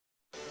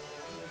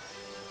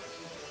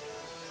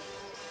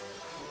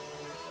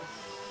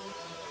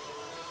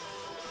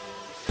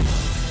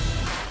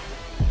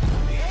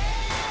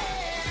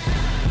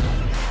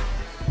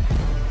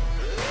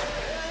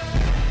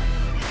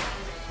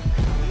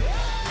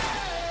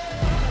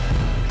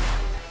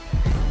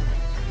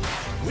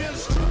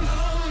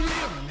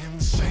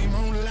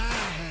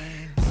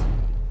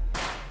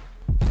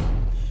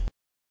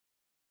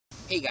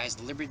Hey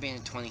guys, Liberty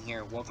Bandit 20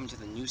 here. Welcome to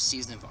the new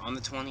season of On the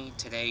 20.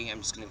 Today I'm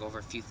just going to go over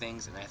a few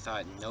things, and I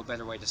thought no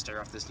better way to start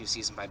off this new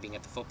season by being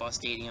at the football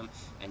stadium.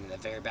 And in the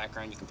very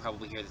background you can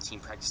probably hear the team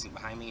practicing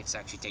behind me. It's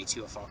actually day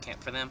 2 of fall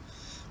camp for them.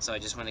 So I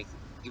just want to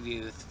give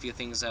you a few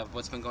things of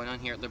what's been going on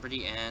here at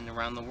Liberty and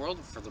around the world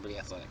for Liberty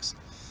Athletics.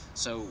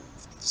 So,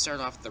 to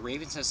start off, the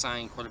Ravens have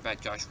signed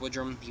quarterback Josh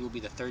Woodrum. He will be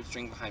the third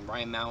string behind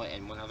Ryan Mallett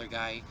and one other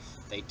guy.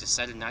 They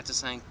decided not to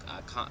sign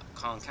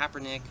Colin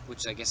Kaepernick,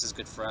 which I guess is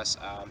good for us.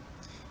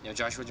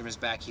 Josh Woodrum is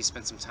back. He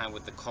spent some time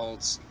with the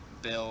Colts,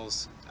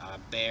 Bills,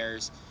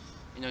 Bears,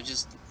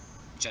 just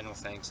general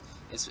things.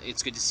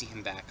 It's good to see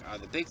him back.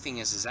 The big thing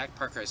is Zach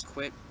Parker has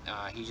quit.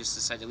 He just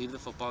decided to leave the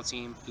football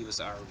team. He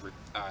was our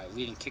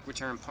leading kick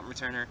return, punt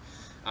returner.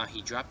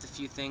 He dropped a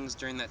few things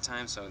during that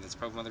time, so that's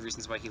probably one of the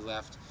reasons why he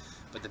left.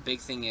 But the big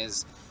thing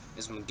is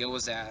when Gil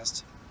was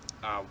asked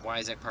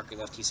why Zach Parker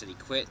left, he said he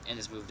quit and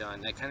has moved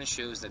on. That kind of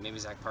shows that maybe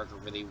Zach Parker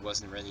really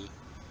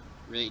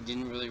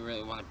didn't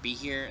really want to be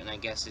here, and I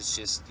guess it's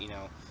just,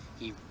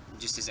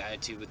 his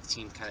attitude with the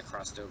team kind of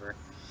crossed over.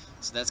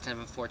 So that's kind of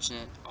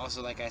unfortunate.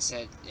 Also, like I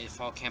said,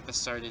 fall campus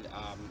started.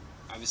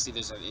 Obviously,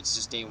 it's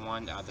just day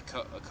one.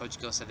 Coach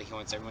Gill said that he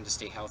wants everyone to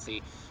stay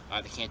healthy.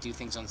 They can't do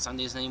things on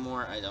Sundays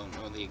anymore. I don't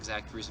know the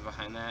exact reason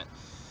behind that,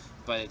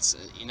 but it's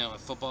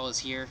football is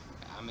here.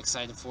 I'm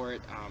excited for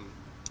it.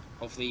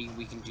 Hopefully,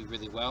 we can do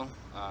really well.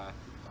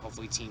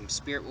 Hopefully team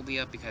spirit will be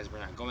up because we're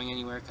not going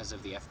anywhere because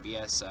of the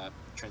FBS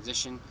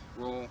transition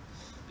rule.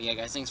 But yeah,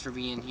 guys, thanks for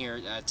being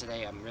here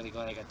today. I'm really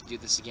glad I got to do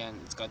this again.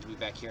 It's glad to be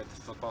back here at the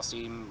football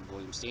stadium,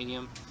 Williams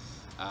Stadium.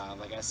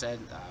 Like I said,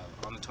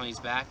 On the 20's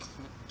back.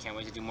 Can't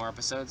wait to do more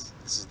episodes.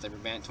 This is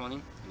Liberty Bandit 20,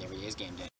 and every day is game day.